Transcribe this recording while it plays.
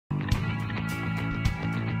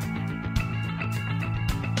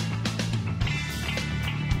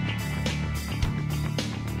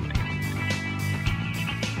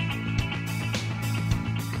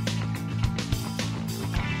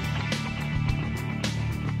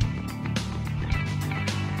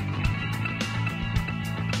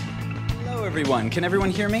everyone. Can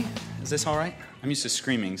everyone hear me? Is this all right? I'm used to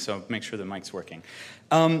screaming, so make sure the mic's working.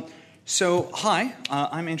 Hi,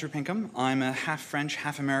 I'm Andrew Pinkham. I'm a half French,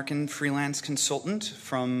 half American freelance consultant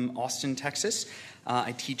from Austin, Texas.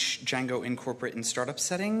 I teach Django in corporate and startup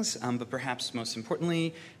settings, but perhaps most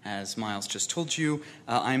importantly, as Miles just told you,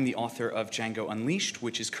 I'm the author of Django Unleashed,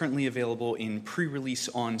 which is currently available in pre-release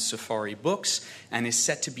on Safari Books and is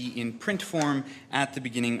set to be in print form at the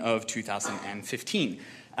beginning of 2015.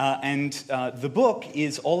 The book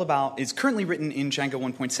is currently written in Django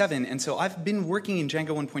 1.7, and so I've been working in Django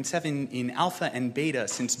 1.7 in alpha and beta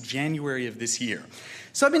since January of this year.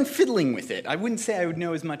 So I've been fiddling with it. I wouldn't say I would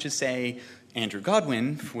know as much as, say, Andrew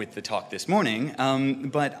Godwin with the talk this morning,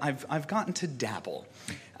 but I've gotten to dabble.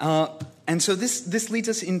 And so this leads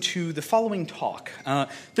us into the following talk. There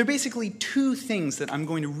are basically two things that I'm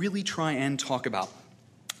going to really try and talk about.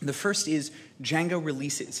 The first is Django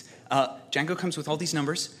releases. Django comes with all these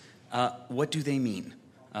numbers. What do they mean?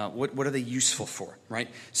 What are they useful for, right?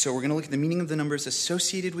 So we're going to look at the meaning of the numbers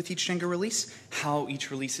associated with each Django release, how each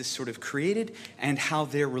release is sort of created, and how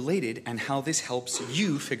they're related, and how this helps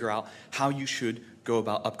you figure out how you should go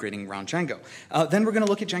about upgrading around Django. Then we're going to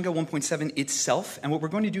look at Django 1.7 itself, and what we're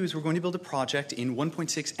going to do is we're going to build a project in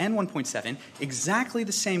 1.6 and 1.7 exactly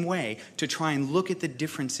the same way to try and look at the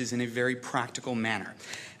differences in a very practical manner.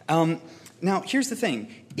 Now, here's the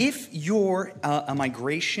thing. If you're a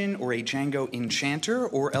migration or a Django enchanter,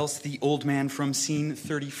 or else the old man from scene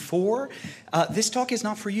 34, this talk is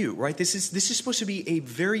not for you, right? This is supposed to be a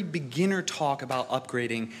very beginner talk about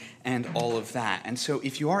upgrading and all of that. And so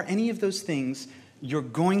if you are any of those things, you're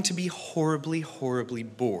going to be horribly, horribly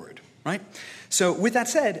bored, right? So with that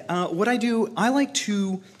said, what I do, I like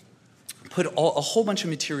to put a whole bunch of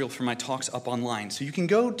material for my talks up online. So you can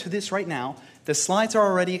go to this right now. The slides are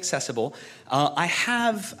already accessible. I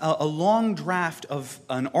have a long draft of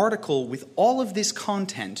an article with all of this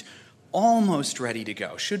content almost ready to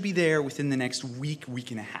go. Should be there within the next week,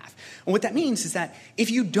 week and a half. And what that means is that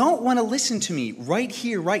if you don't want to listen to me right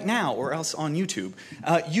here, right now, or else on YouTube,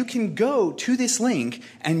 you can go to this link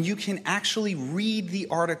and you can actually read the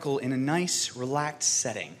article in a nice, relaxed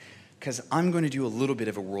setting, because I'm going to do a little bit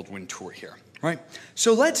of a whirlwind tour here, right?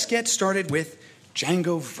 So let's get started with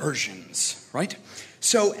Django versions, right?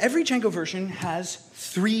 So every Django version has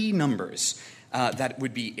three numbers. That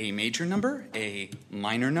would be a major number, a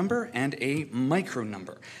minor number, and a micro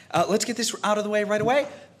number. Let's get this out of the way right away.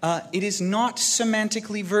 It is not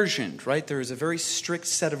semantically versioned, right? There is a very strict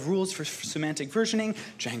set of rules for semantic versioning.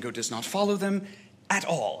 Django does not follow them at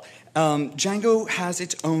all. Django has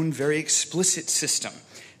its own very explicit system.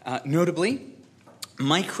 Notably,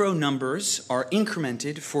 micro numbers are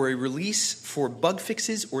incremented for a release for bug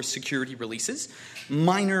fixes or security releases.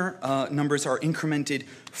 Minor numbers are incremented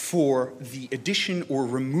for the addition or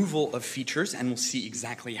removal of features, and we'll see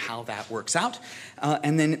exactly how that works out.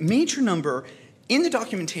 And then major number, in the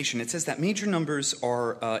documentation, it says that major numbers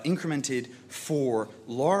are incremented for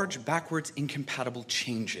large backwards incompatible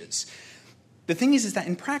changes. The thing is that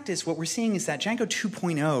in practice, what we're seeing is that Django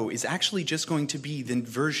 2.0 is actually just going to be the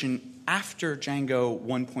version after Django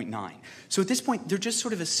 1.9. So at this point, they're just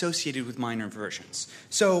sort of associated with minor versions.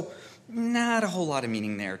 So not a whole lot of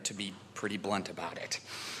meaning there, to be pretty blunt about it.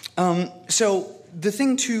 So the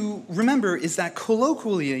thing to remember is that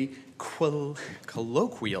colloquially,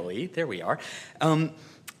 there we are, a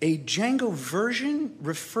Django version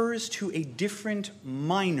refers to a different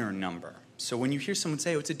minor number. So when you hear someone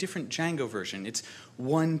say, oh, it's a different Django version, it's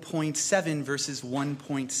 1.7 versus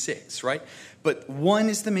 1.6, right? But 1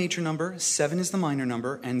 is the major number, 7 is the minor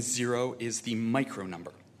number, and 0 is the micro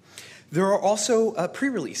number. There are also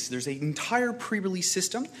pre-release. There's an entire pre-release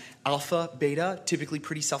system, alpha, beta, typically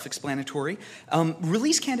pretty self-explanatory.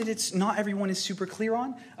 Release candidates, not everyone is super clear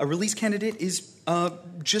on. A release candidate is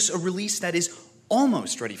just a release that is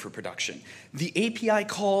almost ready for production. The API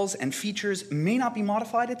calls and features may not be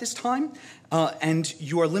modified at this time, and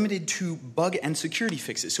you are limited to bug and security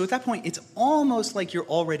fixes. So at that point, it's almost like you're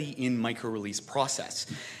already in micro-release process.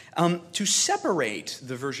 To separate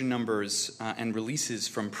the version numbers and releases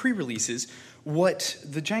from pre-releases, what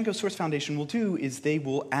the Django Source Foundation will do is they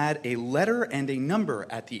will add a letter and a number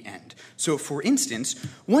at the end. So for instance,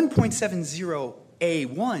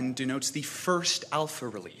 1.70A1 denotes the first alpha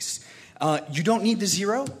release. You don't need the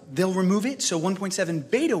 0. They'll remove it. So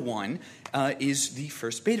 1.7 beta 1 is the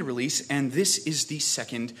first beta release, and this is the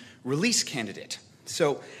second release candidate.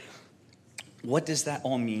 So what does that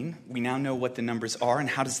all mean? We now know what the numbers are, and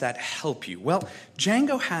how does that help you? Well,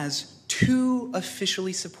 Django has 2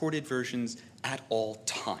 officially supported versions at all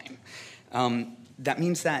time. That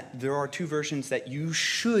means that there are 2 versions that you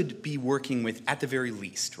should be working with at the very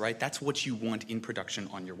least, right? That's what you want in production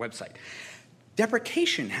on your website.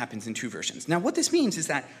 Deprecation happens in 2 versions. Now, what this means is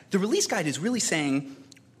that the release guide is really saying,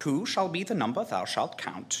 2 shall be the number thou shalt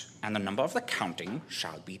count, and the number of the counting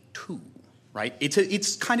shall be 2, right?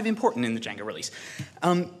 It's kind of important in the Django release.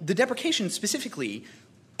 The deprecation specifically,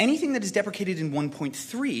 anything that is deprecated in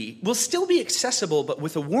 1.3 will still be accessible, but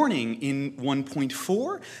with a warning in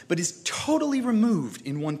 1.4, but is totally removed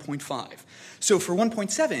in 1.5. So for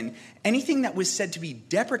 1.7, anything that was said to be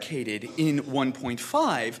deprecated in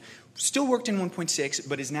 1.5 still worked in 1.6,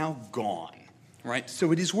 but is now gone, right?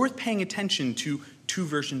 So it is worth paying attention to 2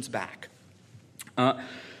 versions back.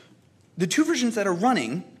 The 2 versions that are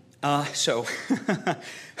running, so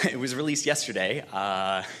it was released yesterday.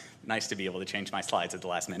 Nice to be able to change my slides at the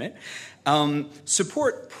last minute.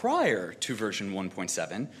 Support prior to version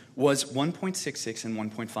 1.7 was 1.66 and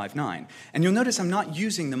 1.59. And you'll notice I'm not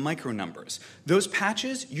using the micro numbers. Those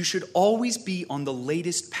patches, you should always be on the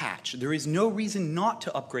latest patch. There is no reason not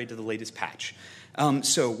to upgrade to the latest patch.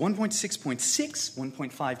 So 1.6.6,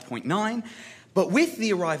 1.5.9. But with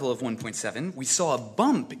the arrival of 1.7, we saw a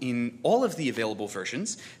bump in all of the available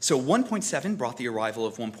versions. So 1.7 brought the arrival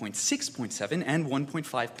of 1.6.7 and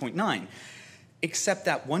 1.5.9, except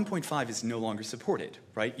that 1.5 is no longer supported,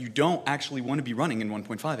 right? You don't actually want to be running in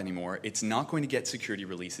 1.5 anymore. It's not going to get security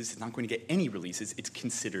releases. It's not going to get any releases. It's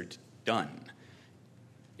considered done.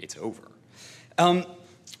 It's over.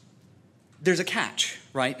 There's a catch,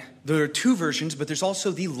 right? There are 2 versions, but there's also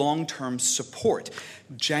the long-term support.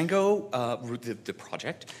 Django, the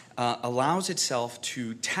project, allows itself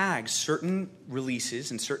to tag certain releases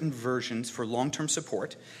and certain versions for long-term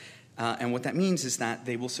support. And what that means is that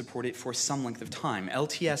they will support it for some length of time.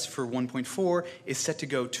 LTS for 1.4 is set to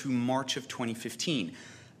go to March of 2015.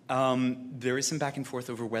 There is some back and forth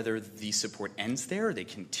over whether the support ends there or they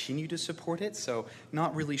continue to support it, so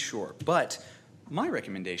not really sure. But my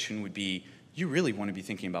recommendation would be you really want to be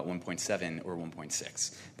thinking about 1.7 or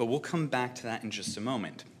 1.6. But we'll come back to that in just a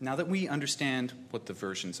moment. Now that we understand what the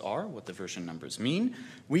versions are, what the version numbers mean,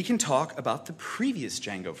 we can talk about the previous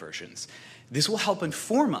Django versions. This will help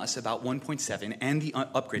inform us about 1.7 and the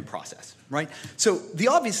upgrade process, right? So the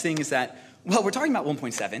obvious thing is that, well, we're talking about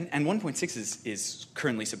 1.7, and 1.6 is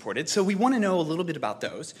currently supported, so we want to know a little bit about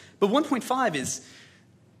those. But 1.5 is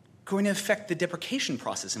going to affect the deprecation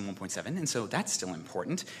process in 1.7, and so that's still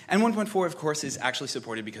important. And 1.4, of course, is actually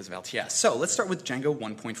supported because of LTS. So let's start with Django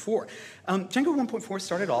 1.4. Django 1.4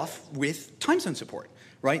 started off with time zone support,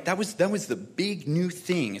 right? That was the big new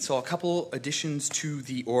thing. It saw a couple additions to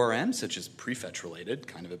the ORM, such as prefetch related,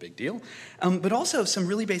 kind of a big deal, but also some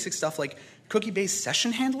really basic stuff like cookie-based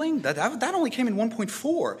session handling. That only came in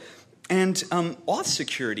 1.4. And auth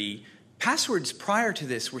security, passwords prior to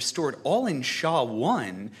this were stored all in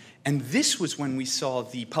SHA-1, and this was when we saw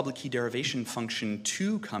the public key derivation function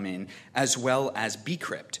 2 come in, as well as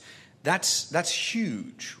bcrypt. That's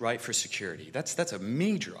huge, right, for security. That's a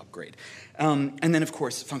major upgrade. And then, of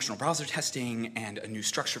course, functional browser testing and a new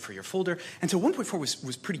structure for your folder. And so 1.4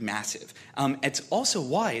 was pretty massive. It's also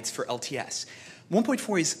why it's for LTS.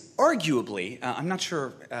 1.4 is arguably, I'm not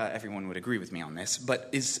sure everyone would agree with me on this, but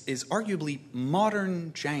is arguably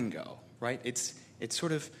modern Django, right? It's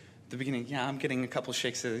sort of the beginning. Yeah, I'm getting a couple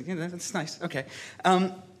shakes. That's nice. Okay.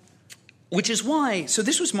 Which is why, so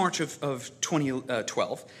this was March of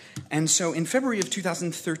 2012, and so in February of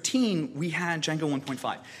 2013, we had Django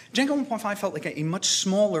 1.5. Django 1.5 felt like a much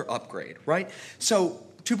smaller upgrade, right? So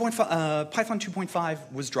Python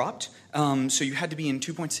 2.5 was dropped, so you had to be in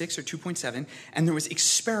 2.6 or 2.7, and there was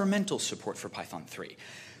experimental support for Python 3.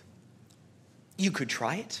 You could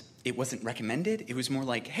try it. It wasn't recommended. It was more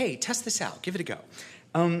like, hey, test this out. Give it a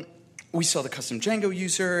go. We saw the custom Django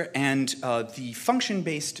user, and the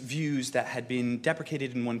function-based views that had been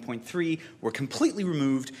deprecated in 1.3 were completely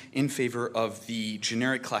removed in favor of the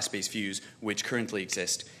generic class-based views, which currently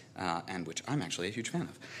exist, and which I'm actually a huge fan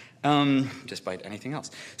of, despite anything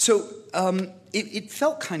else. So it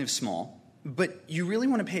felt kind of small, but you really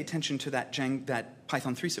want to pay attention to that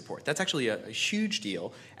Python 3 support. That's actually a huge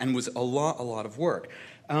deal and was a lot of work.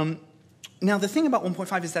 Now, the thing about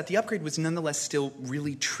 1.5 is that the upgrade was nonetheless still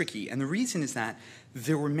really tricky, and the reason is that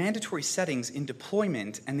there were mandatory settings in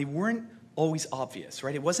deployment, and they weren't always obvious,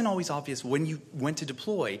 right? It wasn't always obvious when you went to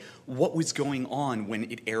deploy what was going on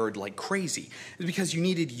when it errored like crazy. It was because you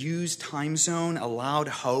needed use time zone, allowed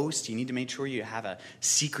host, you need to make sure you have a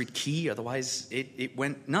secret key, otherwise it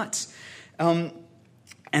went nuts. And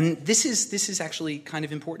this is actually kind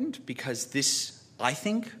of important because this I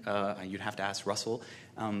think, you'd have to ask Russell,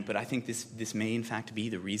 but I think this may in fact be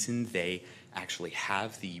the reason they actually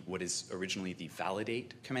have what is originally the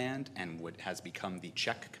validate command and what has become the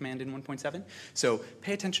check command in 1.7. So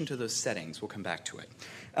pay attention to those settings. We'll come back to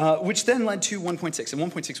it. Which then led to 1.6,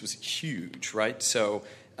 and 1.6 was huge, right? So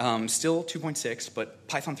still 2.6, but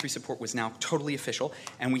Python 3 support was now totally official,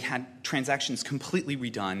 and we had transactions completely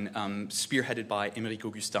redone, spearheaded by Émeric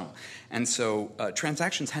Augustin. And so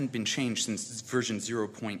transactions hadn't been changed since version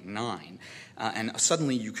 0.9. And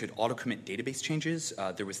suddenly you could auto-commit database changes.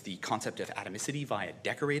 There was the concept of atomicity via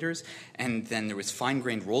decorators, and then there was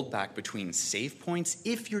fine-grained rollback between save points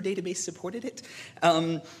if your database supported it,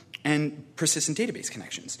 and persistent database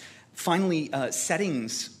connections. Finally,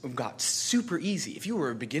 settings got super easy. If you were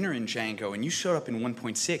a beginner in Django and you showed up in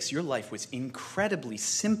 1.6, your life was incredibly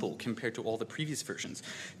simple compared to all the previous versions.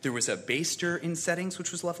 There was a baster in settings,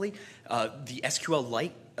 which was lovely. The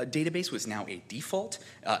SQLite database was now a default.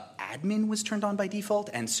 Admin was turned on by default,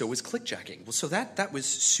 and so was clickjacking. Well, so that was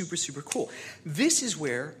super, super cool. This is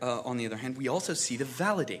where, on the other hand, we also see the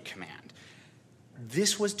validate command.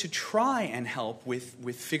 This was to try and help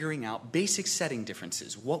with figuring out basic setting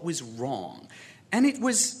differences, what was wrong. And it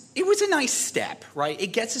was a nice step, right?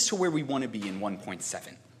 It gets us to where we want to be in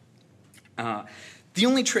 1.7. The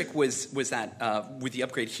only trick was that with the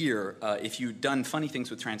upgrade here, if you'd done funny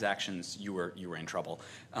things with transactions, you were in trouble.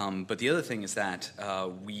 But the other thing is that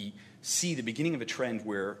we see the beginning of a trend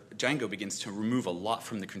where Django begins to remove a lot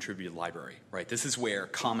from the contributed library, right? This is where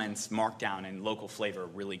comments, markdown, and local flavor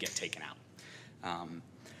really get taken out.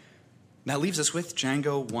 That leaves us with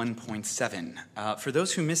Django 1.7. For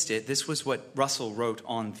those who missed it, this was what Russell wrote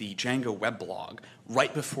on the Django weblog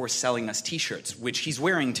right before selling us T-shirts, which he's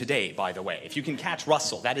wearing today, by the way. If you can catch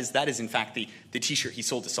Russell, that is in fact the T-shirt he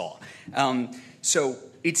sold us all. So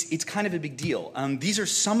it's kind of a big deal. These are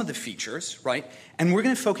some of the features, right? And we're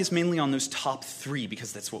going to focus mainly on those top 3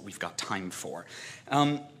 because that's what we've got time for.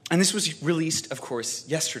 And this was released, of course,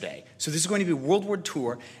 yesterday. So this is going to be a world war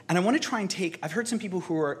tour. And I want to try and I've heard some people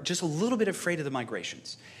who are just a little bit afraid of the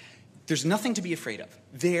migrations. There's nothing to be afraid of.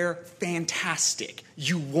 They're fantastic.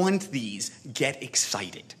 You want these. Get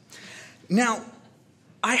excited. Now,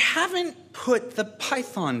 I haven't put the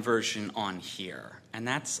Python version on here, and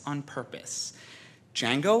that's on purpose.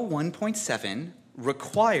 Django 1.7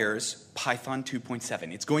 requires Python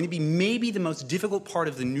 2.7. It's going to be maybe the most difficult part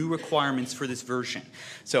of the new requirements for this version.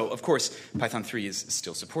 So, of course, Python 3 is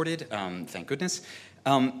still supported, thank goodness.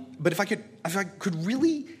 But if I could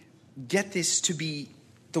really get this to be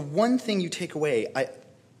the one thing you take away,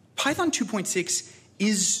 Python 2.6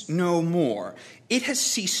 is no more. It has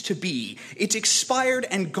ceased to be. It's expired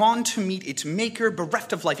and gone to meet its maker,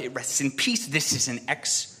 bereft of life. It rests in peace. This is an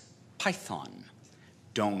ex-Python.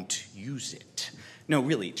 Don't use it. No,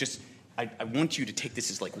 really, just I want you to take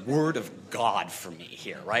this as like word of God for me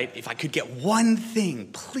here, right? If I could get one thing,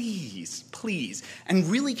 please, please, and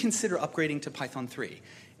really consider upgrading to Python 3.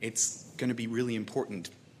 It's going to be really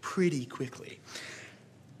important pretty quickly.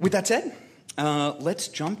 With that said, let's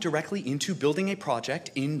jump directly into building a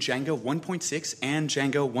project in Django 1.6 and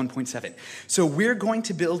Django 1.7. So we're going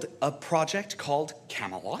to build a project called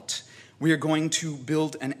Camelot. We are going to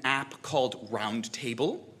build an app called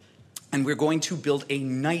Roundtable. And we're going to build a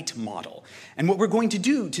night model. And what we're going to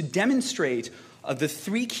do to demonstrate the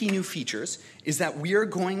 3 key new features is that we are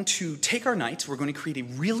going to take our knights, we're going to create a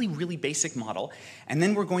really, really basic model, and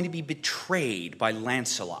then we're going to be betrayed by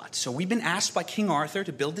Lancelot. So we've been asked by King Arthur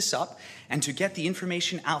to build this up and to get the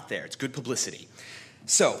information out there. It's good publicity.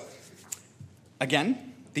 So,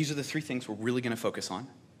 again, these are the 3 things we're really going to focus on.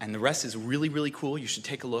 And the rest is really, really cool. You should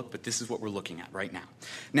take a look, but this is what we're looking at right now.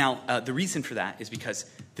 Now, the reason for that is because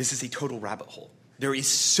this is a total rabbit hole. There is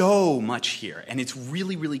so much here, and it's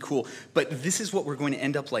really, really cool. But this is what we're going to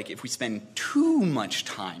end up like if we spend too much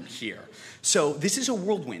time here. So this is a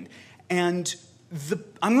whirlwind. And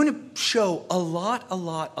I'm going to show a lot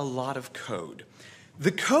of code.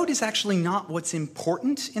 The code is actually not what's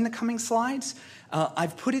important in the coming slides.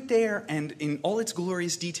 I've put it there and in all its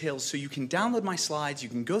glorious details so you can download my slides, you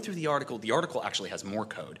can go through the article. The article actually has more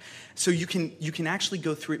code. So you can actually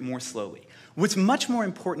go through it more slowly. What's much more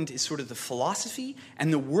important is sort of the philosophy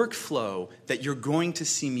and the workflow that you're going to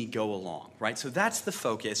see me go along, right? So that's the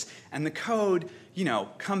focus. And the code,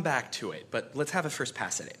 come back to it. But let's have a first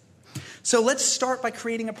pass at it. So let's start by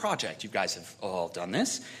creating a project. You guys have all done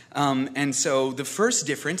this. And so the first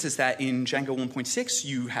difference is that in Django 1.6,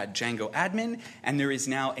 you had Django admin, and there is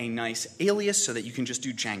now a nice alias so that you can just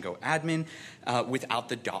do Django admin without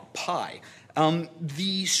the .py.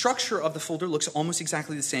 The structure of the folder looks almost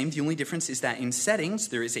exactly the same. The only difference is that in settings,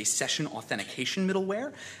 there is a session authentication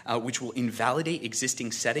middleware, which will invalidate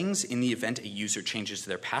existing settings in the event a user changes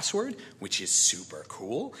their password, which is super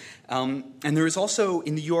cool. And there is also,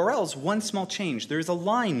 in the URLs, one small change. There is a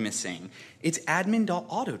line missing. It's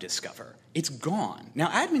admin.autodiscover. It's gone. Now,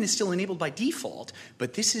 admin is still enabled by default,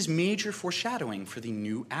 but this is major foreshadowing for the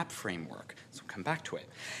new app framework. So we'll come back to it.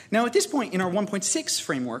 Now, at this point in our 1.6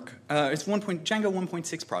 framework, it's Django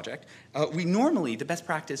 1.6 project, we normally, the best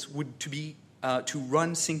practice would be to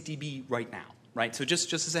run syncdb right now, right? So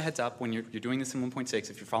just as a heads up, when you're doing this in 1.6,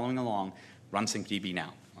 if you're following along, run syncdb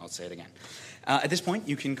now. I'll say it again. At this point,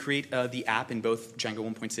 you can create the app in both Django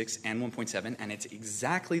 1.6 and 1.7, and it's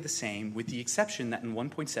exactly the same with the exception that in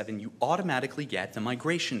 1.7 you automatically get the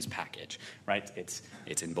migrations package, right? It's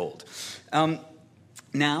in bold.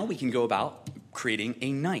 Now we can go about creating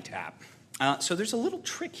a night app. So there's a little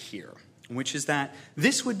trick here, which is that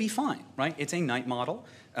this would be fine, right? It's a night model.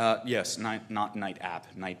 Yes, not night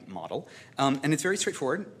app, night model. And it's very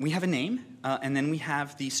straightforward. We have a name, and then we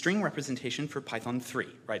have the string representation for Python 3,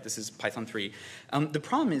 right? This is Python 3. The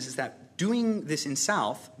problem is that doing this in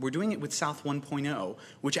South, we're doing it with South 1.0,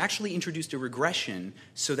 which actually introduced a regression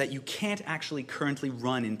so that you can't actually currently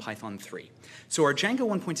run in Python 3. So our Django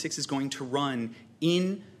 1.6 is going to run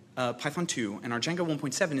in Python 2, and our Django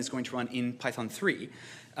 1.7 is going to run in Python 3.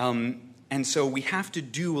 And so we have to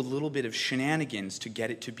do a little bit of shenanigans to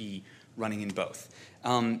get it to be running in both.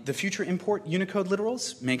 The future import Unicode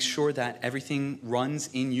literals makes sure that everything runs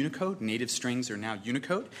in Unicode. Native strings are now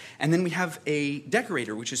Unicode. And then we have a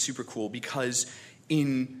decorator, which is super cool because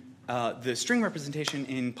in the string representation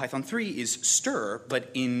in Python 3 is stir, but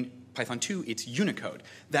in Python 2 it's Unicode.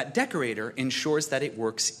 That decorator ensures that it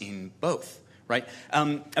works in both. Right?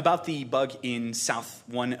 About the bug in South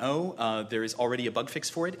 1.0, there is already a bug fix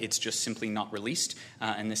for it. It's just simply not released,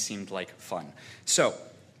 and this seemed like fun. So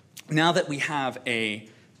now that we have a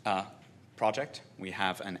project, we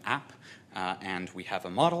have an app, and we have a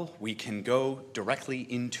model, we can go directly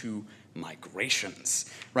into migrations,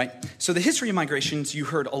 right? So the history of migrations, you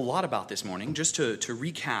heard a lot about this morning. Just to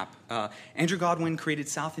recap, Andrew Godwin created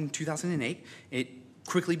South in 2008. It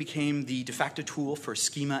quickly became the de facto tool for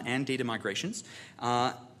schema and data migrations.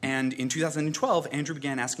 And in 2012, Andrew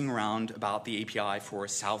began asking around about the API for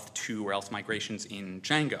South 2 or else migrations in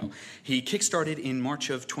Django. He kickstarted in March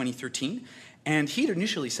of 2013. And he had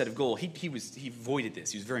initially set a goal. He avoided this.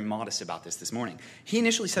 He was very modest about this morning. He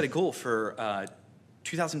initially set a goal for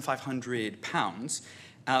 £2,500,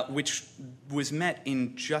 which was met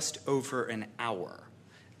in just over an hour.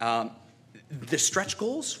 The stretch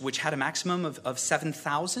goals, which had a maximum of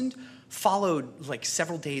 7,000, followed like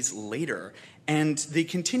several days later, and they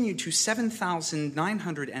continued to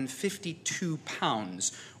 7,952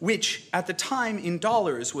 pounds, which at the time in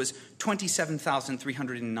dollars was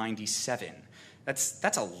 27,397.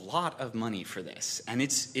 That's a lot of money for this, and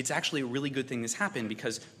it's actually a really good thing this happened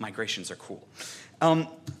because migrations are cool.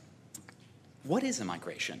 What is a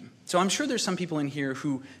migration? So I'm sure there's some people in here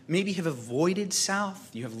who maybe have avoided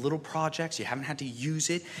South. You have little projects. You haven't had to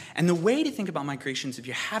use it. And the way to think about migrations, if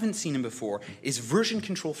you haven't seen them before, is version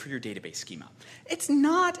control for your database schema. It's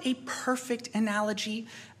not a perfect analogy.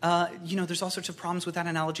 There's all sorts of problems with that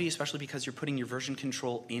analogy, especially because you're putting your version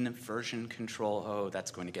control in a version control. Oh,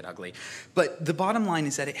 that's going to get ugly. But the bottom line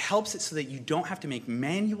is that it helps it so that you don't have to make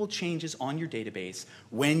manual changes on your database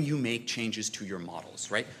when you make changes to your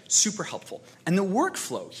models, right? Super helpful. And the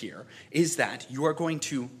workflow here is that you are going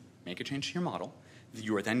to make a change to your model.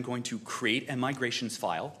 You are then going to create a migrations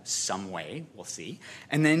file some way, we'll see,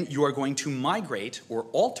 and then you are going to migrate or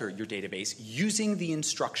alter your database using the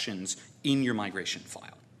instructions in your migration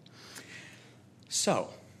file. So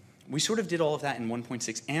we sort of did all of that in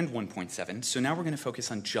 1.6 and 1.7, so now we're going to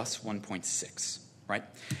focus on just 1.6, right?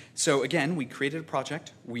 So again, we created a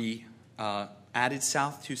project. We added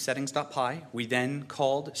South to settings.py. We then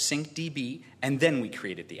called syncdb, and then we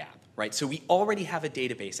created the app, right? So we already have a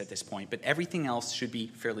database at this point, but everything else should be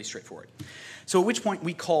fairly straightforward. So at which point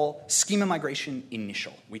we call schema migration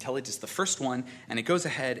initial. We tell it it's the first one, and it goes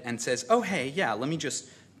ahead and says, oh, hey, yeah, let me just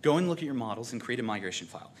go and look at your models and create a migration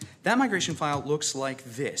file. That migration file looks like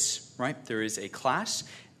this, right? There is a class,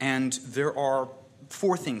 and there are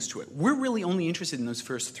 4 things to it. We're really only interested in those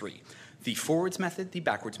first 3. The forwards method, the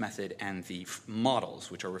backwards method, and the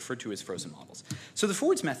models, which are referred to as frozen models. So the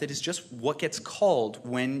forwards method is just what gets called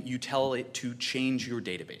when you tell it to change your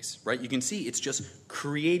database, right? You can see it's just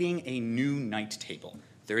creating a new night table.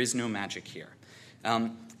 There is no magic here.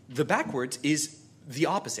 The backwards is the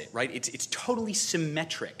opposite, right? It's totally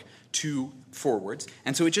symmetric to forwards,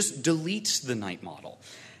 and so it just deletes the night model.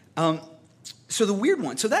 So the weird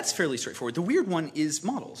one, so that's fairly straightforward. The weird one is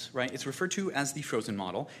models, right? It's referred to as the frozen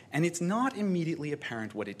model, and it's not immediately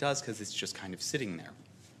apparent what it does because it's just kind of sitting there.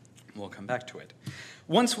 We'll come back to it.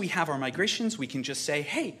 Once we have our migrations, we can just say,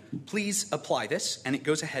 hey, please apply this, and it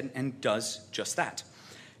goes ahead and does just that.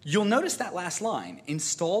 You'll notice that last line,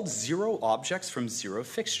 installed 0 objects from 0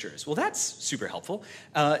 fixtures. Well, that's super helpful.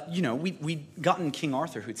 We'd gotten King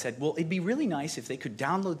Arthur who'd said, well, it'd be really nice if they could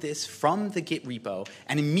download this from the Git repo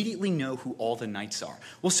and immediately know who all the knights are.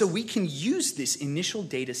 Well, so we can use this initial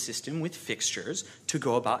data system with fixtures to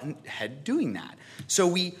go about and head doing that. So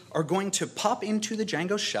we are going to pop into the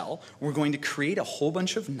Django shell. We're going to create a whole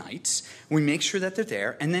bunch of knights. We make sure that they're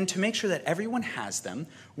there. And then to make sure that everyone has them,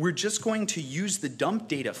 we're just going to use the dump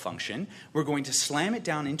data function. We're going to slam it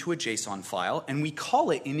down into a JSON file, and we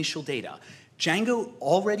call it initial data. Django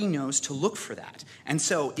already knows to look for that. And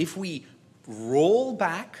so if we roll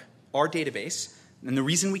back our database, and the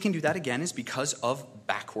reason we can do that again is because of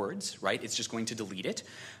backwards, right? It's just going to delete it.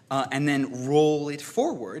 And then roll it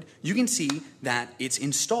forward, you can see that it's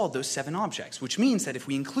installed those 7 objects, which means that if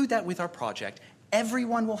we include that with our project,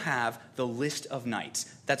 everyone will have the list of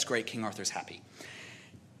knights. That's great, King Arthur's happy.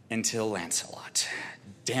 Until Lancelot.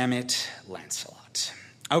 Damn it, Lancelot.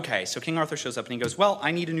 Okay, so King Arthur shows up and he goes, well,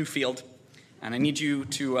 I need a new field, and I need you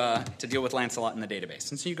to deal with Lancelot in the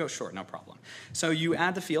database. And so you go, sure, no problem. So you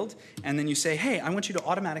add the field, and then you say, hey, I want you to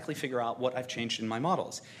automatically figure out what I've changed in my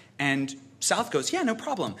models. And South goes, yeah, no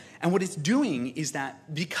problem. And what it's doing is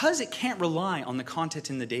that because it can't rely on the content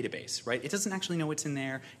in the database, right? It doesn't actually know what's in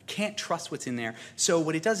there, can't trust what's in there. So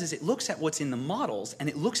what it does is it looks at what's in the models, and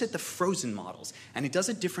it looks at the frozen models, and it does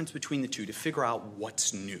a difference between the two to figure out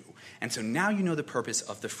what's new. And so now you know the purpose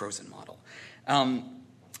of the frozen model.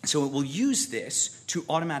 So it will use this to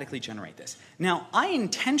automatically generate this. Now, I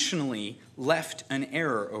intentionally left an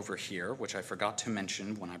error over here, which I forgot to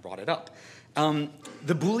mention when I brought it up.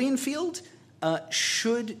 The Boolean field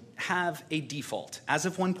should have a default. As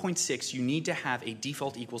of 1.6, you need to have a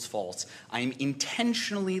default equals false. I am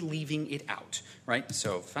intentionally leaving it out, right?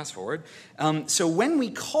 So fast forward. So when we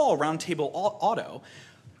call roundtable auto,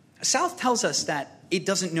 South tells us that it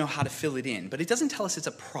doesn't know how to fill it in, but it doesn't tell us it's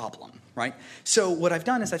a problem, right? So what I've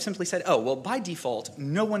done is I've simply said, oh, well, by default,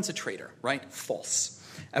 no one's a traitor, right? False.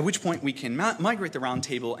 At which point we can migrate the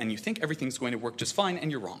roundtable, and you think everything's going to work just fine, and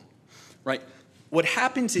you're wrong, right? What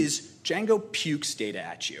happens is Django pukes data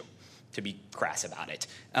at you, to be crass about it.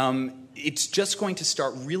 It's just going to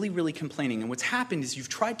start really, really complaining. And what's happened is you've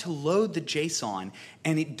tried to load the JSON,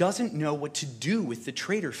 and it doesn't know what to do with the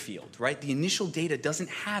traitor field, right? The initial data doesn't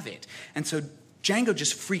have it. And so Django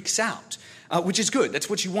just freaks out, which is good. That's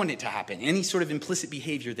what you want it to happen. Any sort of implicit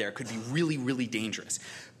behavior there could be really, really dangerous.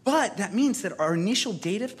 But that means that our initial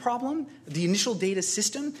data problem, the initial data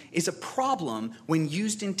system, is a problem when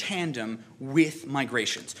used in tandem with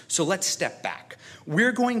migrations. So let's step back.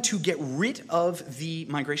 We're going to get rid of the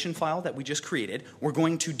migration file that we just created. We're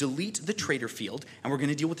going to delete the traitor field, and we're going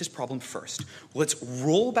to deal with this problem first. Let's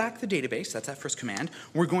roll back the database. That's that first command.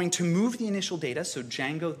 We're going to move the initial data so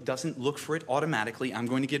Django doesn't look for it automatically. I'm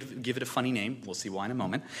going to give it a funny name. We'll see why in a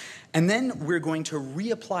moment. And then we're going to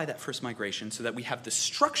reapply that first migration so that we have the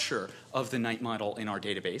structure of the knight model in our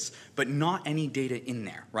database, but not any data in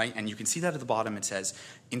there, right? And you can see that at the bottom. It says,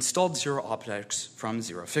 installed 0 objects from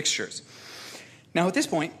 0 fixtures. Now, at this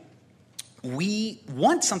point, we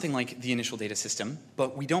want something like the initial data system,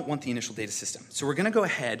 but we don't want the initial data system. So we're going to go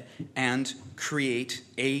ahead and create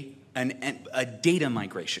a data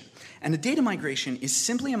migration. And a data migration is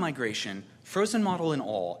simply a migration, frozen model and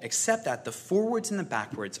all, except that the forwards and the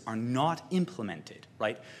backwards are not implemented,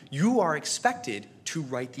 right? You are expected to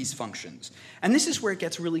write these functions. And this is where it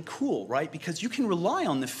gets really cool, right? Because you can rely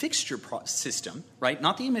on the fixture system, right?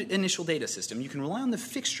 Not the initial data system. You can rely on the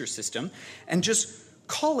fixture system and just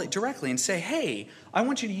call it directly and say, hey, I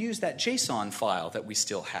want you to use that JSON file that we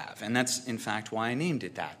still have. And that's, in fact, why I named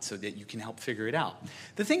it that, so that you can help figure it out.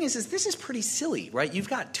 The thing is this is pretty silly, right? You've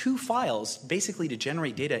got 2 files basically to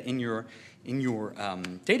generate data in your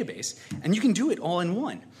database, and you can do it all in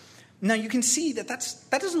one. Now, you can see that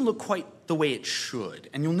that doesn't look quite the way it should.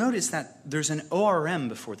 And you'll notice that there's an ORM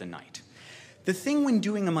before the knight. The thing when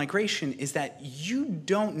doing a migration is that you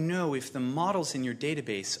don't know if the models in your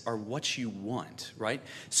database are what you want, right?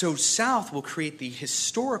 So South will create the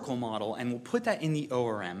historical model and will put that in the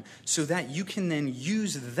ORM so that you can then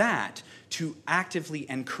use that to actively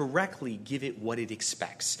and correctly give it what it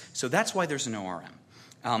expects. So that's why there's an ORM.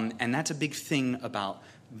 And that's a big thing about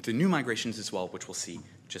the new migrations as well, which we'll see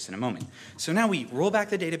just in a moment. So now we roll back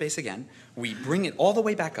the database again. We bring it all the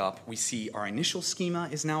way back up. We see our initial schema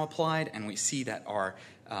is now applied, and we see that our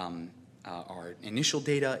our initial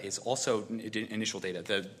data is also,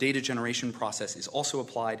 the data generation process is also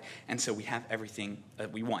applied, and so we have everything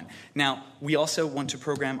that we want. Now, we also want to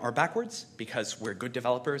program our backwards because we're good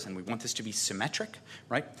developers and we want this to be symmetric,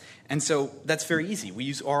 right? And so that's very easy. We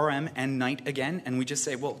use ORM and night again, and we just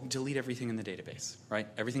say, well, delete everything in the database, right?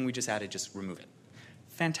 Everything we just added, just remove it.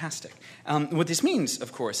 Fantastic. What this means,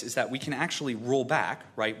 of course, is that we can actually roll back,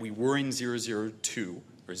 right? We were in 002,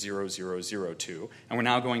 or 0002, and we're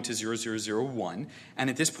now going to 0001. And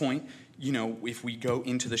at this point, you know, if we go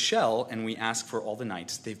into the shell and we ask for all the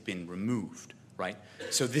nights, they've been removed, right?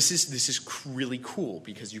 So this is really cool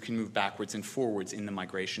because you can move backwards and forwards in the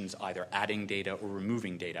migrations, either adding data or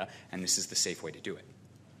removing data, and this is the safe way to do it.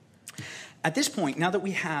 At this point, now that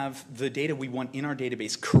we have the data we want in our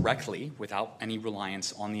database correctly, without any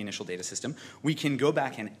reliance on the initial data system, we can go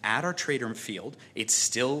back and add our trader field. It's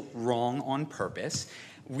still wrong on purpose.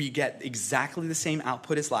 We get exactly the same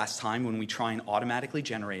output as last time when we try and automatically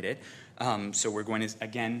generate it. So we're going to,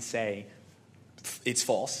 again, say it's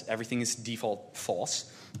false. Everything is default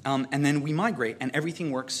false. And then we migrate, and everything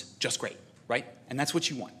works just great, right? And that's what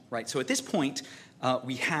you want, right? So at this point,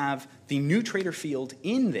 we have the new trader field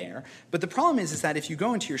in there, but the problem is that if you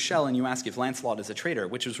go into your shell and you ask if Lancelot is a trader,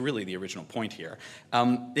 which was really the original point here,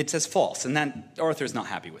 it says false, and that Arthur's not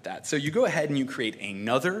happy with that. So you go ahead and you create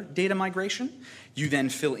another data migration. You then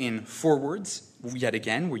fill in forwards, yet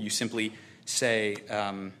again, where you simply say,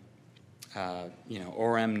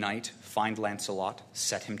 ORM night, find Lancelot,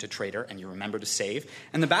 set him to trader, and you remember to save.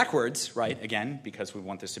 And the backwards, right, again, because we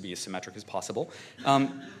want this to be as symmetric as possible,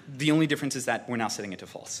 the only difference is that we're now setting it to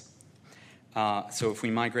false. So if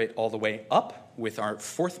we migrate all the way up with our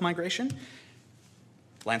fourth migration,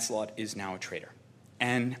 Lancelot is now a trader.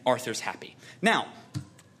 And Arthur's happy. Now,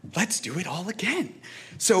 let's do it all again.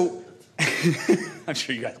 So, I'm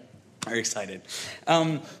sure you guys are excited.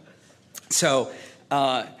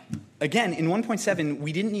 Again, in 1.7,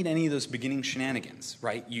 we didn't need any of those beginning shenanigans,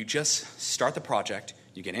 right? You just start the project,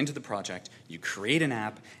 you get into the project, you create an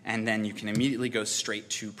app, and then you can immediately go straight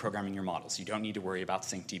to programming your models. You don't need to worry about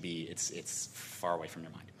SyncDB. It's far away from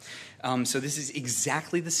your mind. So this is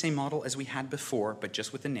exactly the same model as we had before, but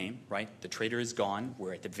just with the name, right? The trader is gone.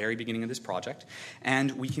 We're at the very beginning of this project.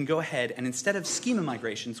 And we can go ahead, and instead of schema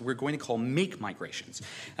migrations, we're going to call make migrations.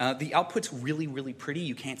 The output's really, really pretty.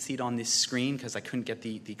 You can't see it on this screen because I couldn't get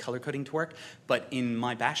the color coding to work. But in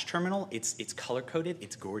my bash terminal, it's color-coded.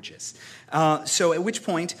 It's gorgeous. So at which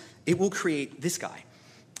point, it will create this guy.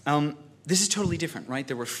 This is totally different, right?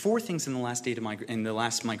 There were 4 things in the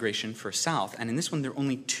last migration for South, and in this one there are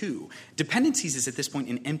only 2. Dependencies is at this point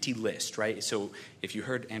an empty list, right? So if you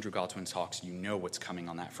heard Andrew Godwin's talks, you know what's coming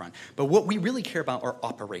on that front. But what we really care about are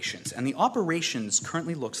operations, and the operations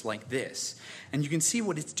currently looks like this. And you can see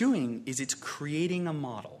what it's doing is it's creating a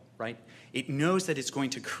model, right? It knows that it's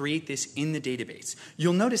going to create this in the database.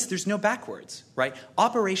 You'll notice there's no backwards, right?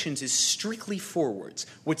 Operations is strictly forwards.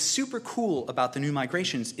 What's super cool about the new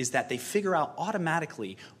migrations is that they figure out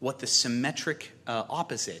automatically what the symmetric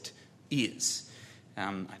opposite is.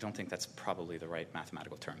 I don't think that's probably the right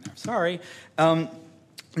mathematical term there. Sorry.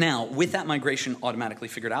 Now, with that migration automatically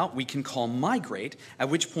figured out, we can call migrate, at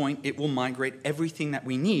which point it will migrate everything that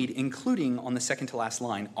we need, including, on the second to last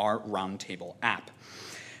line, our roundtable app.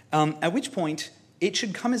 At which point, it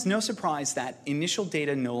should come as no surprise that initial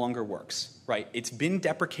data no longer works, right? It's been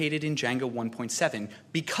deprecated in Django 1.7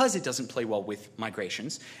 because it doesn't play well with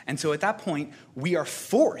migrations. And so at that point, we are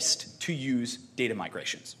forced to use data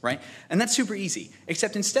migrations, right? And that's super easy,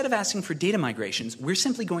 except instead of asking for data migrations, we're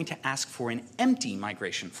simply going to ask for an empty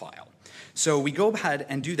migration file. So we go ahead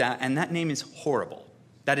and do that, and that name is horrible.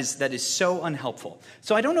 That is so unhelpful.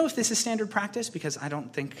 So I don't know if this is standard practice because I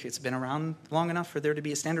don't think it's been around long enough for there to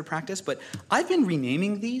be a standard practice, but I've been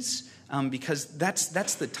renaming these because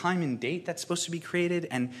that's the time and date that's supposed to be created,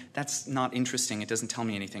 and that's not interesting. It doesn't tell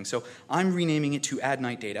me anything. So I'm renaming it to add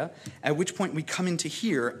night data, at which point we come into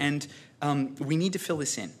here, and we need to fill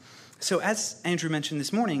this in. So as Andrew mentioned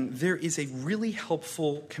this morning, there is a really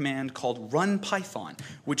helpful command called run Python,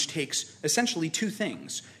 which takes essentially 2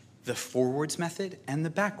 things: the forwards method and the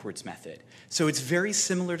backwards method. So it's very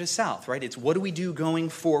similar to South, right? It's what do we do going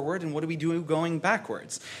forward and what do we do going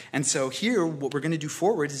backwards? And so here, what we're going to do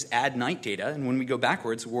forward is add night data, and when we go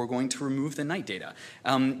backwards, we're going to remove the night data.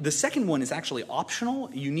 The second one is actually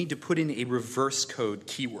optional. You need to put in a reverse code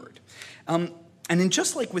keyword. And then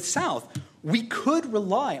just like with South, we could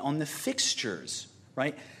rely on the fixtures,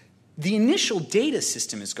 right? the initial data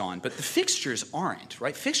system is gone, but the fixtures aren't,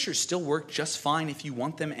 right? Fixtures still work just fine if you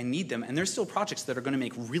want them and need them, and there's still projects that are going to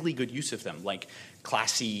make really good use of them, like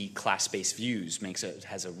classy class-based views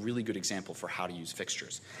has a really good example for how to use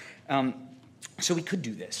fixtures. So we could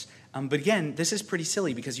do this. But again, this is pretty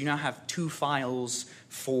silly because you now have 2 files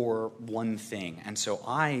for one thing, and so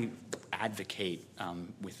I advocate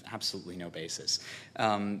with absolutely no basis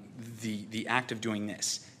the act of doing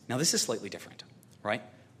this. Now this is slightly different, right?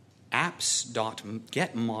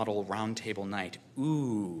 apps.getModel roundtable night.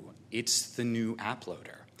 Ooh, it's the new app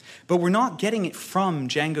loader. But we're not getting it from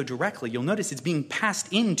Django directly. You'll notice it's being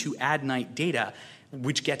passed into add night data,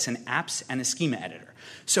 which gets an apps and a schema editor.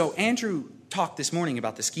 So Andrew talked this morning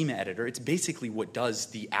about the schema editor. It's basically what does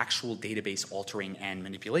the actual database altering and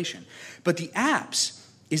manipulation. But the apps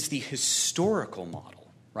is the historical model,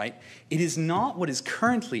 right? It is not what is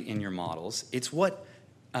currently in your models. It's what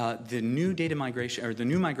the new data migration, or the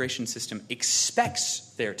new migration system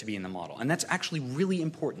expects there to be in the model. And that's actually really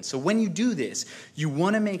important. So when you do this, you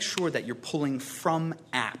want to make sure that you're pulling from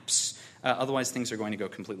apps. Otherwise, things are going to go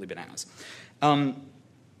completely bananas.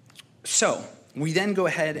 So we then go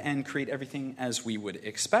ahead and create everything as we would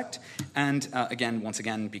expect. And once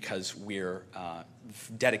again, because we're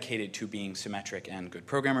dedicated to being symmetric and good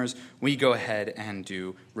programmers, we go ahead and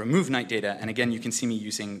do remove night data. And again, you can see me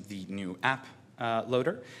using the new app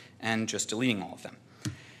loader and just deleting all of them.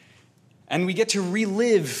 And we get to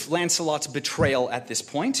relive Lancelot's betrayal at this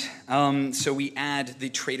point. So we add the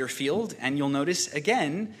traitor field, and you'll notice,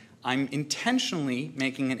 again, I'm intentionally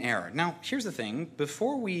making an error. Now, here's the thing.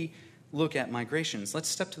 Before we look at migrations, let's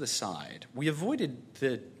step to the side. We avoided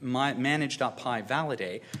the manage.py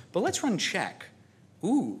validate, but let's run check.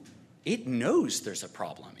 Ooh, it knows there's a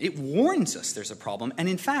problem. It warns us there's a problem, and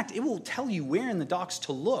in fact, it will tell you where in the docs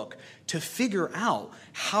to look to figure out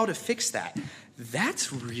how to fix that.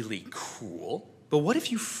 That's really cool, but what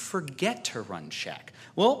if you forget to run check?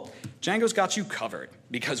 Well, Django's got you covered,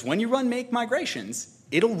 because when you run make migrations,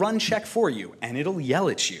 it'll run check for you, and it'll yell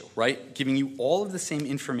at you, right? Giving you all of the same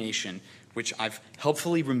information, which I've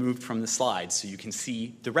helpfully removed from the slides so you can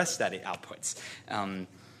see the rest that it outputs.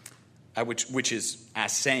 Which is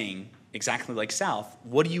as saying, exactly like South,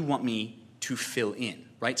 what do you want me to fill in,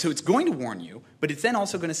 right? So it's going to warn you, but it's then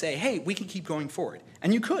also going to say, hey, we can keep going forward.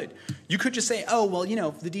 And you could. You could just say, oh, well, you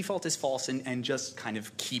know, the default is false, and just kind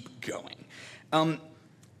of keep going.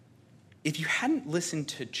 If you hadn't listened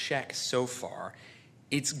to check so far,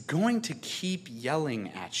 it's going to keep yelling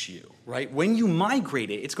at you, right? When you migrate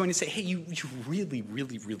it, it's going to say, hey, you really,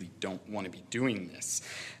 really, really don't want to be doing this.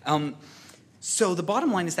 So the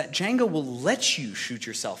bottom line is that Django will let you shoot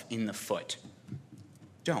yourself in the foot.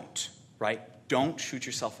 Don't, right? Don't shoot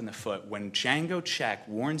yourself in the foot. When Django check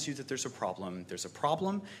warns you that there's a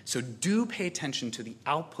problem, so do pay attention to the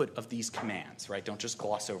output of these commands, right? Don't just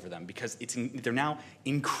gloss over them, because they're now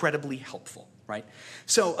incredibly helpful, right?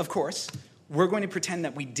 So, of course, we're going to pretend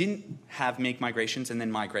that we didn't have make migrations and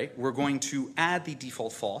then migrate. We're going to add the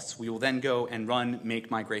default false. We will then go and run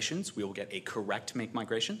make migrations. We will get a correct make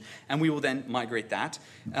migration, and we will then migrate that.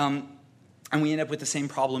 And we end up with the same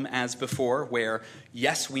problem as before, where,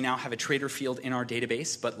 yes, we now have a traitor field in our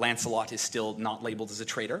database, but Lancelot is still not labeled as a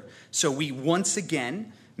traitor. So we once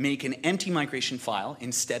again make an empty migration file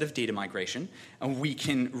instead of data migration, and we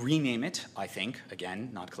can rename it, I think, again,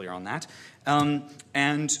 not clear on that,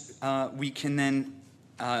 and we can then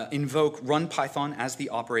invoke run Python as the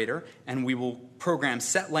operator, and we will program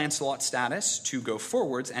set Lancelot status to go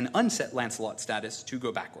forwards and unset Lancelot status to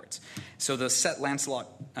go backwards. So the set Lancelot,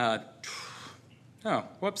 that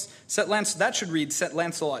should read set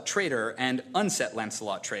Lancelot traitor and unset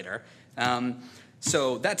Lancelot traitor.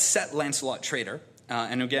 So that's set Lancelot traitor.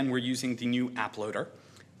 And again, we're using the new app loader,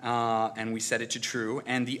 and we set it to true.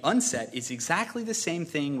 And the unset is exactly the same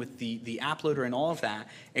thing with the app loader and all of that,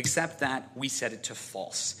 except that we set it to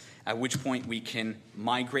false, at which point we can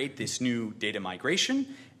migrate this new data migration,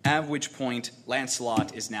 at which point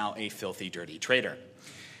Lancelot is now a filthy, dirty traitor.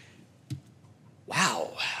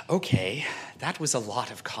 Wow, okay, that was a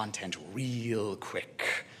lot of content real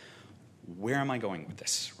quick. Where am I going with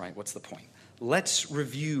this, right? What's the point? Let's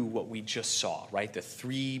review what we just saw, right? The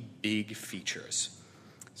 3 big features.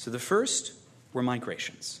 So the first were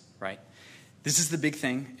migrations, right? This is the big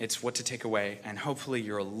thing. It's what to take away, and hopefully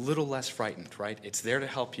you're a little less frightened, right? It's there to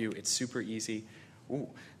help you. It's super easy. Ooh.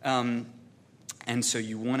 And so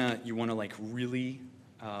you wanna like really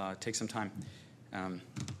take some time.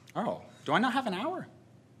 Oh, do I not have an hour?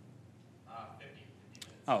 50.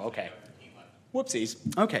 Oh, okay. Whoopsies.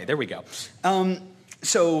 Okay, there we go.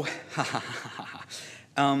 So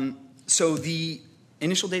the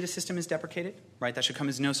initial data system is deprecated, right? That should come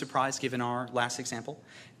as no surprise given our last example.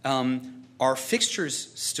 Our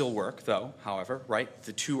fixtures still work, though, however, right?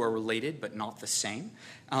 The two are related but not the same.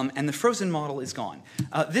 And the frozen model is gone.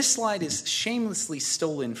 This slide is shamelessly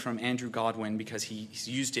stolen from Andrew Godwin because he's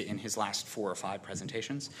used it in his last 4 or 5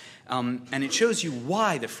 presentations. And it shows you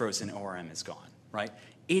why the frozen ORM is gone, right?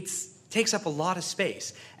 It takes up a lot of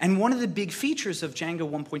space. And one of the big features of Django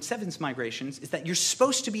 1.7's migrations is that you're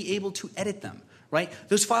supposed to be able to edit them, right?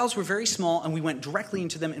 Those files were very small, and we went directly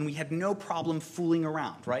into them, and we had no problem fooling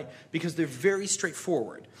around, right? Because they're very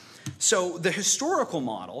straightforward. So the historical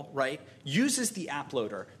model, right, uses the app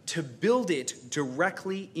loader to build it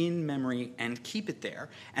directly in memory and keep it there.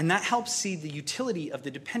 And that helps see the utility of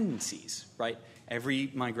the dependencies, right?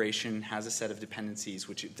 Every migration has a set of dependencies,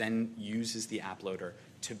 which it then uses the app loader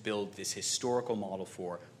to build this historical model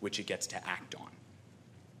for, which it gets to act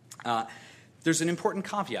on. There's an important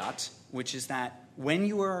caveat, which is that when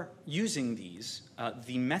you are using these,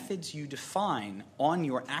 the methods you define on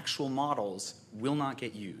your actual models will not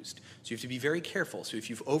get used. So you have to be very careful. So if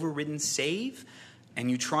you've overridden save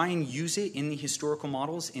and you try and use it in the historical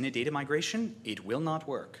models in a data migration, it will not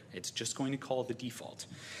work. It's just going to call the default.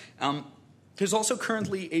 There's also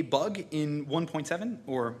currently a bug in 1.7,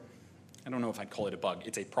 or I don't know if I'd call it a bug,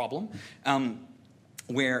 it's a problem,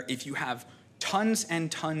 where if you have tons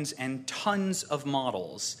and tons and tons of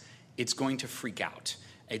models, it's going to freak out.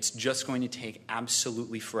 It's just going to take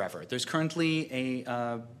absolutely forever. There's currently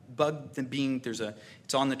a bug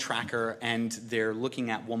it's on the tracker, and they're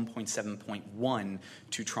looking at 1.7.1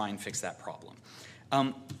 to try and fix that problem.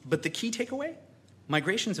 But the key takeaway,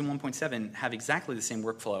 migrations in 1.7 have exactly the same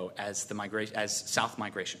workflow as South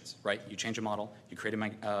migrations, right? You change a model, you create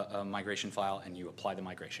a migration file, and you apply the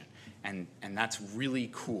migration. And that's really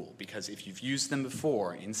cool, because if you've used them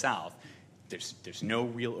before in South, there's no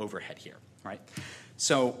real overhead here, right?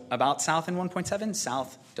 So about South in 1.7,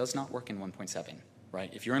 South does not work in 1.7,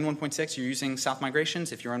 right? If you're in 1.6, you're using South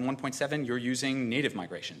migrations. If you're in 1.7, you're using native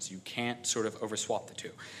migrations. You can't sort of overswap the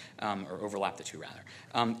two, or overlap the two,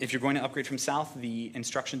 rather. If you're going to upgrade from South, the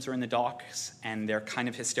instructions are in the docs, and they're kind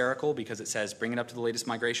of hysterical because it says bring it up to the latest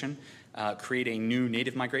migration, create a new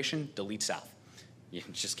native migration, delete South. You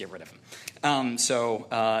can just get rid of them.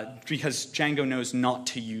 Because Django knows not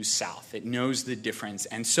to use South. It knows the difference,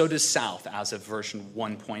 and so does South as of version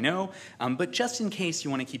 1.0. But just in case you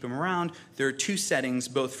want to keep them around, there are 2 settings,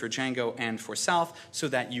 both for Django and for South, so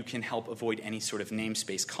that you can help avoid any sort of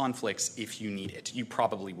namespace conflicts if you need it. You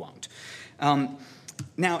probably won't.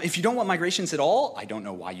 Now, if you don't want migrations at all, I don't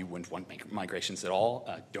know why you wouldn't want migrations at all.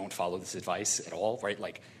 Don't follow this advice at all, right?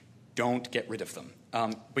 Like, don't get rid of them.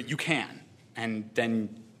 But you can. And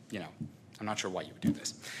then, I'm not sure why you would do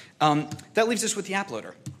this. That leaves us with the app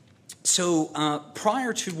loader. So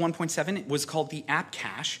prior to 1.7, it was called the app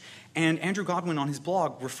cache, and Andrew Godwin on his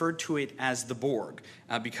blog referred to it as the Borg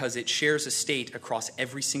because it shares a state across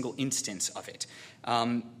every single instance of it.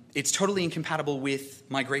 It's totally incompatible with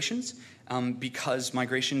migrations because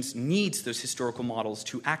migrations needs those historical models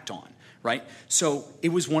to act on. Right? So it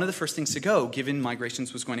was one of the first things to go, given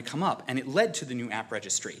migrations was going to come up, and it led to the new app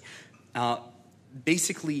registry.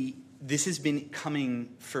 Basically, this has been coming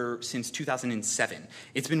since 2007.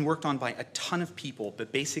 It's been worked on by a ton of people,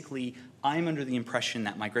 but basically, I'm under the impression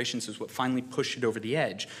that migrations was what finally pushed it over the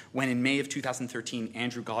edge when in May of 2013,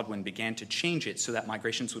 Andrew Godwin began to change it so that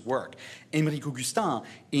migrations would work. Émeric Augustin,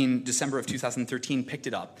 in December of 2013, picked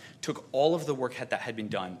it up, took all of the work that had been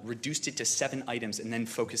done, reduced it to 7 items, and then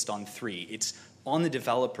focused on 3. It's on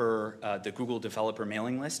the Google developer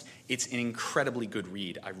mailing list. It's an incredibly good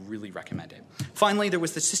read. I really recommend it. Finally, there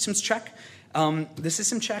was the systems check. The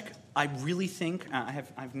system check, I really think, I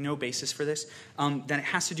have no basis for this, that it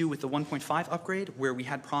has to do with the 1.5 upgrade where we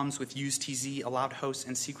had problems with use TZ, allowed host,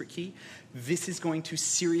 and secret key. This is going to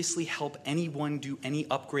seriously help anyone do any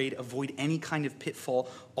upgrade, avoid any kind of pitfall,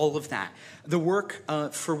 all of that. The work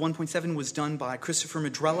for 1.7 was done by Christopher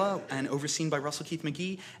Madrella and overseen by Russell Keith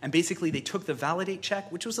McGee, and basically they took the validate check,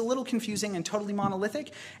 which was a little confusing and totally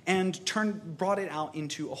monolithic, and brought it out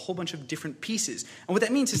into a whole bunch of different pieces. And what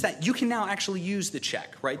that means is that you can now actually use the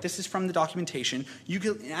check, right? This is from the documentation. You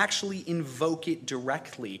can actually invoke it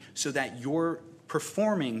directly so that you're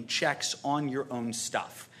performing checks on your own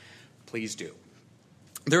stuff. Please do.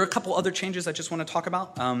 There are a couple other changes I just want to talk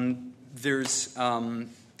about. There's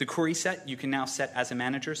The query set you can now set as a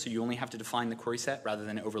manager, so you only have to define the query set rather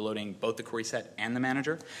than overloading both the query set and the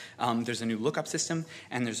manager. There's a new lookup system,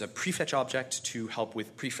 and there's a prefetch object to help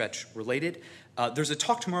with prefetch related. There's a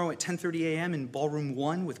talk tomorrow at 10:30 a.m. in Ballroom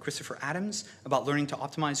 1 with Christopher Adams about learning to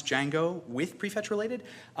optimize Django with prefetch related.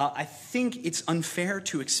 I think it's unfair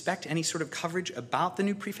to expect any sort of coverage about the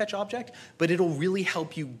new prefetch object, but it'll really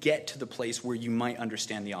help you get to the place where you might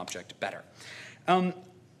understand the object better.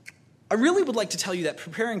 I really would like to tell you that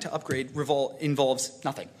preparing to upgrade involves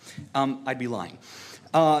nothing. I'd be lying.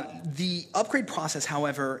 The upgrade process,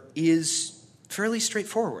 however, is fairly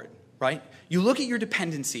straightforward, right? You look at your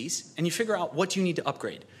dependencies and you figure out what you need to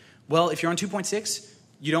upgrade. Well, if you're on 2.6,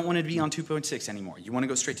 you don't want to be on 2.6 anymore. You want to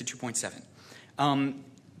go straight to 2.7.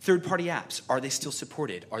 Third-party apps, are they still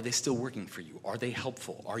supported? Are they still working for you? Are they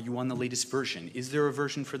helpful? Are you on the latest version? Is there a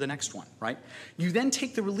version for the next one, right? You then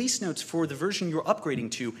take the release notes for the version you're upgrading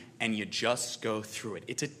to, and you just go through it.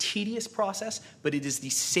 It's a tedious process, but it is the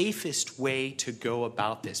safest way to go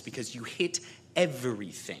about this because you hit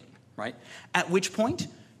everything, right? At which point,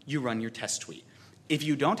 you run your test suite. If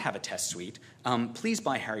you don't have a test suite, please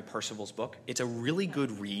buy Harry Percival's book. It's a really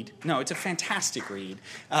good read. No, it's a fantastic read.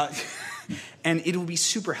 And it will be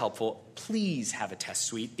super helpful. Please have a test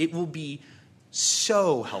suite. It will be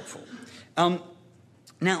so helpful.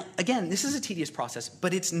 Now, again, this is a tedious process,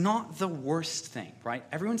 but it's not the worst thing, right?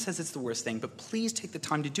 Everyone says it's the worst thing, but please take the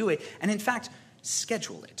time to do it. And in fact,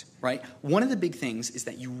 schedule it, right? One of the big things is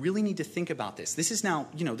that you really need to think about this. This is now,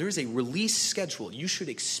 there is a release schedule. You should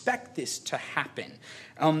expect this to happen.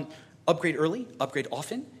 Upgrade early, upgrade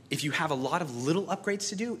often. If you have a lot of little upgrades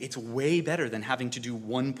to do, it's way better than having to do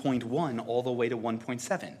 1.1 all the way to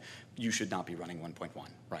 1.7. You should not be running 1.1,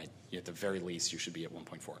 right? At the very least, you should be at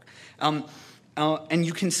 1.4. And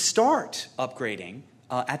you can start upgrading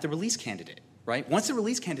at the release candidate. Right? Once the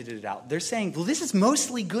release candidate is out, they're saying, well, this is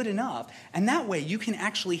mostly good enough, and that way you can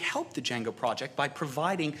actually help the Django project by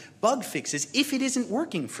providing bug fixes if it isn't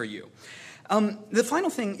working for you. The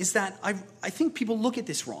final thing is that I think people look at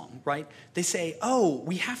this wrong, right? They say, oh,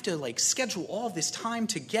 we have to schedule all this time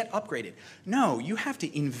to get upgraded. No, you have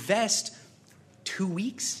to invest 2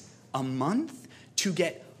 weeks, a month, to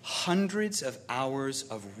get hundreds of hours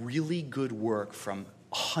of really good work from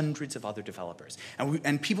hundreds of other developers.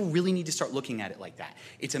 And people really need to start looking at it like that.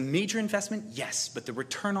 It's a major investment, yes, but the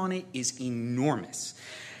return on it is enormous.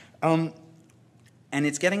 And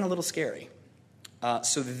it's getting a little scary.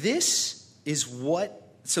 So this is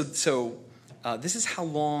how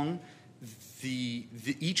long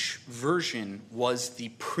each version was the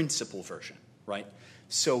principal version, right?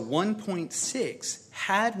 So 1.6,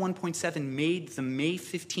 had 1.7 made the May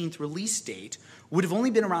 15th release date, would have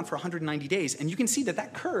only been around for 190 days. And you can see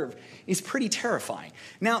that curve is pretty terrifying.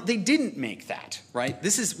 Now, they didn't make that, right?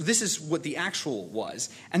 This is what the actual was.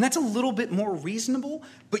 And that's a little bit more reasonable,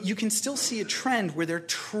 but you can still see a trend where they're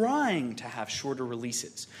trying to have shorter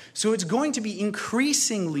releases. So it's going to be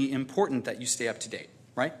increasingly important that you stay up to date,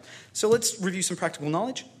 right? So let's review some practical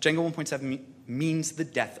knowledge. Django 1.7 means the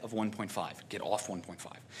death of 1.5. Get off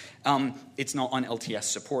 1.5. It's not on LTS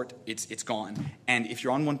support. It's gone. And if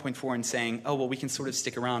you're on 1.4 and saying, oh, well, we can sort of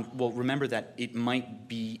stick around, well, remember that it might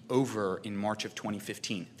be over in March of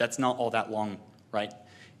 2015. That's not all that long, right?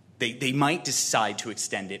 They might decide to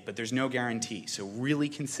extend it, but there's no guarantee. So really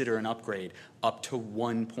consider an upgrade up to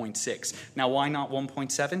 1.6. Now, why not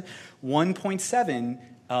 1.7?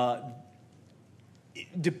 1.7,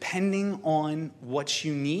 depending on what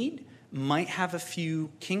you need, might have a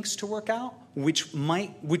few kinks to work out, which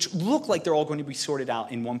look like they're all going to be sorted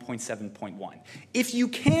out in 1.7.1. If you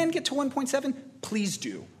can get to 1.7, please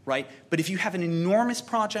do, right? But if you have an enormous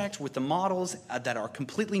project with the models that are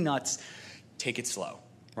completely nuts, take it slow,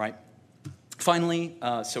 right? Finally,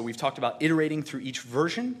 so we've talked about iterating through each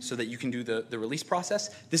version so that you can do the release process.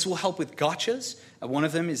 This will help with gotchas. One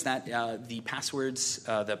of them is that the password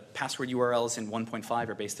URLs in 1.5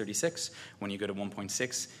 are base 36. When you go to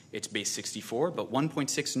 1.6, it's base 64. But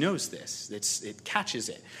 1.6 knows this. It catches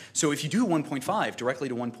it. So if you do 1.5 directly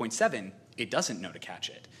to 1.7, it doesn't know to catch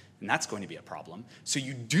it. And that's going to be a problem. So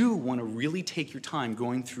you do want to really take your time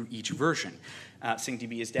going through each version.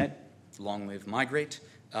 SyncDB is dead. Long live migrate.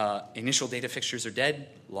 Initial data fixtures are dead.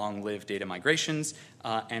 Long live data migrations.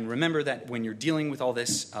 And remember that when you're dealing with all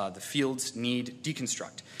this, the fields need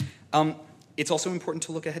deconstruct. It's also important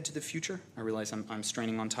to look ahead to the future. I realize I'm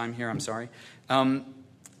straining on time here. I'm sorry.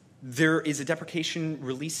 There is a deprecation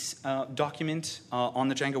release document on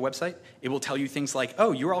the Django website. It will tell you things like,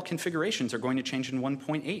 oh, URL configurations are going to change in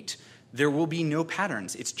 1.8. There will be no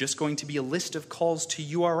patterns. It's just going to be a list of calls to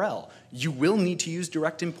URL. You will need to use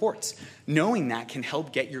direct imports. Knowing that can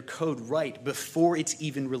help get your code right before it's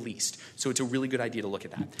even released. So it's a really good idea to look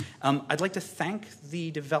at that. I'd like to thank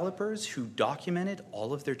the developers who documented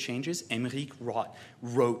all of their changes. Emeric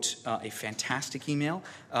wrote a fantastic email.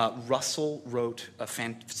 Russell wrote a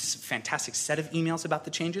fantastic set of emails about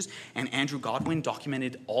the changes. And Andrew Godwin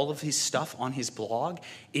documented all of his stuff on his blog.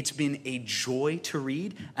 It's been a joy to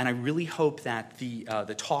read, and I really hope that the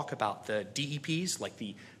talk about the DEPs, like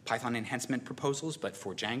the Python enhancement proposals, but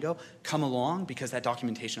for Django, come along, because that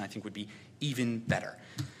documentation, I think, would be even better.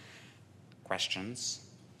 Questions?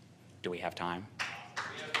 Do we have time?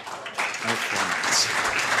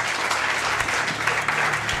 Okay.